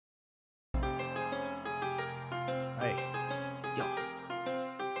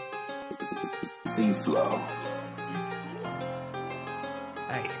D-Flow.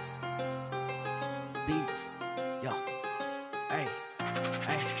 Hey, beats, yo, hey,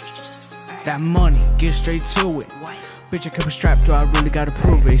 that money, get straight to it. Bitch, I kept a strap, do I really gotta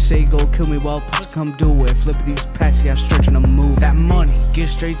prove it? Say you go kill me, well, pussy, come do it. Flipping these packs, yeah, stretching them move. That money, get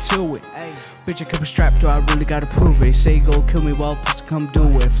straight to it. Bitch, I kept a strap, do I really gotta prove it? Say you go kill me, well, pussy, come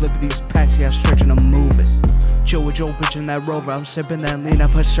do it. Flipping these packs, yeah, stretching them move it. Chill with your bitch in that Rover, I'm sipping that lean, I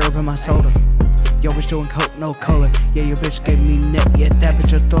put syrup in my soda. Yo, bitch doing coke, no color. Yeah, your bitch gave me neck, yeah, that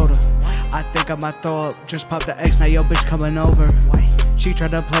bitch a throw her. I think I might throw up, just pop the X, now your bitch coming over. She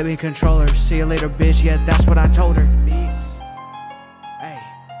tried to play me controller, see you later, bitch, yeah, that's what I told her.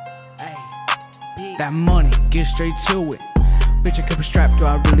 That money, get straight to it. Bitch, I kept a strap, do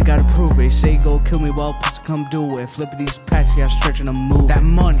I really gotta prove it? Say you go kill me, well, pussy, come do it. Flipping these packs, yeah, stretching them move. That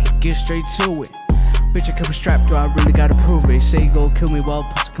money, get straight to it. Bitch, I kept a strap, do I really gotta prove it? Say you go kill me, well,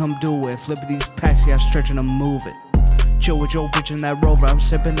 pussy, come do it. Flipping these packs, yeah, stretching them move it. Chill with your bitch in that Rover, I'm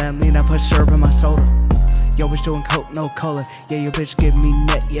sipping that lean, I put syrup in my soda. Yo, bitch doing coke, no color. Yeah, your bitch give me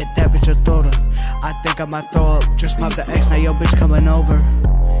net, yeah, that bitch a throw her. I think I might throw up, just pop the X, now your bitch coming over.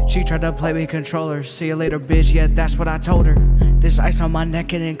 She tried to play me controller, see you later, bitch, yeah, that's what I told her. This ice on my neck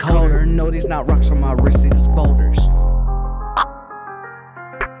getting colder. No, these not rocks on my wrist, these boulders.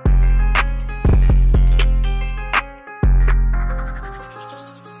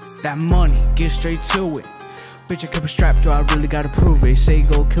 That money, get straight to it. Bitch, I kept a strap, do I really gotta prove it? Say you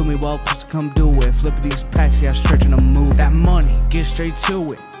go kill me, well, pussy, come do it. Flipping these packs, yeah, stretching them move. That money, get straight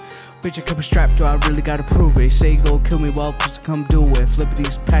to it. Bitch, I kept a strap, do I really gotta prove it? Say you go kill me, well, pussy, come do it. Flipping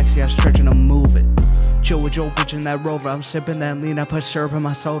these packs, yeah, stretching them move it. Chill with your bitch in that Rover, I'm sipping that lean, I put syrup in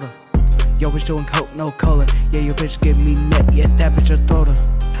my soda. Yo, bitch doing coke, no color. Yeah, your bitch give me net, yeah, that bitch a throw her.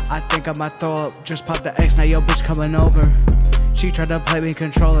 I think I might throw up, just pop the X, now your bitch coming over. She tried to play me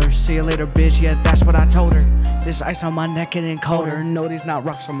controller, see you later, bitch, yeah, that's what I told her. This ice on my neck getting colder. No, these not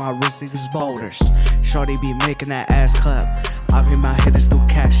rocks on my wrist, these boulders. Shorty be making that ass clap. I pay my hitters through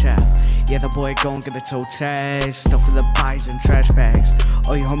Cash App. Yeah, the boy gon' get a toe tag. Stuff for the buys and trash bags.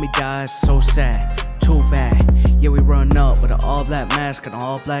 Oh, your homie died, so sad, too bad. Yeah, we run up with an all black mask and an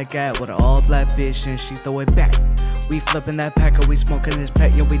all black gat with an all black bitch, and she throw it back. We flipping that pack, or we smoking this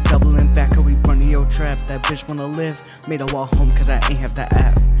pack. Yo, we doubling back, or we running your trap. That bitch wanna live, made her walk home cause I ain't have the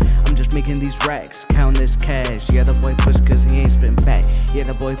app. I'm just making these racks, count this cash. Yeah, the boy push cause he ain't spin back. Yeah,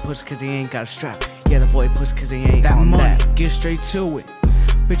 the boy push cause he ain't got a strap. Yeah, the boy push cause he ain't that on money, that. Get straight to it.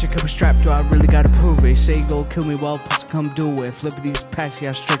 Bitch, I kept a strap, do I really gotta prove it? Say you go kill me, well, pussy, come do it. Flipping these packs,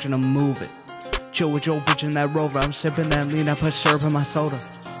 yeah, stretching them move it. Chill with your bitch in that Rover, I'm sipping that lean, I put syrup in my soda.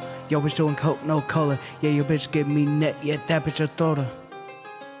 Yo, bitch doing coke, no color. Yeah, your bitch give me net, yeah, that bitch a throw her.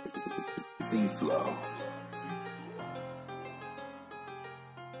 D-Flow.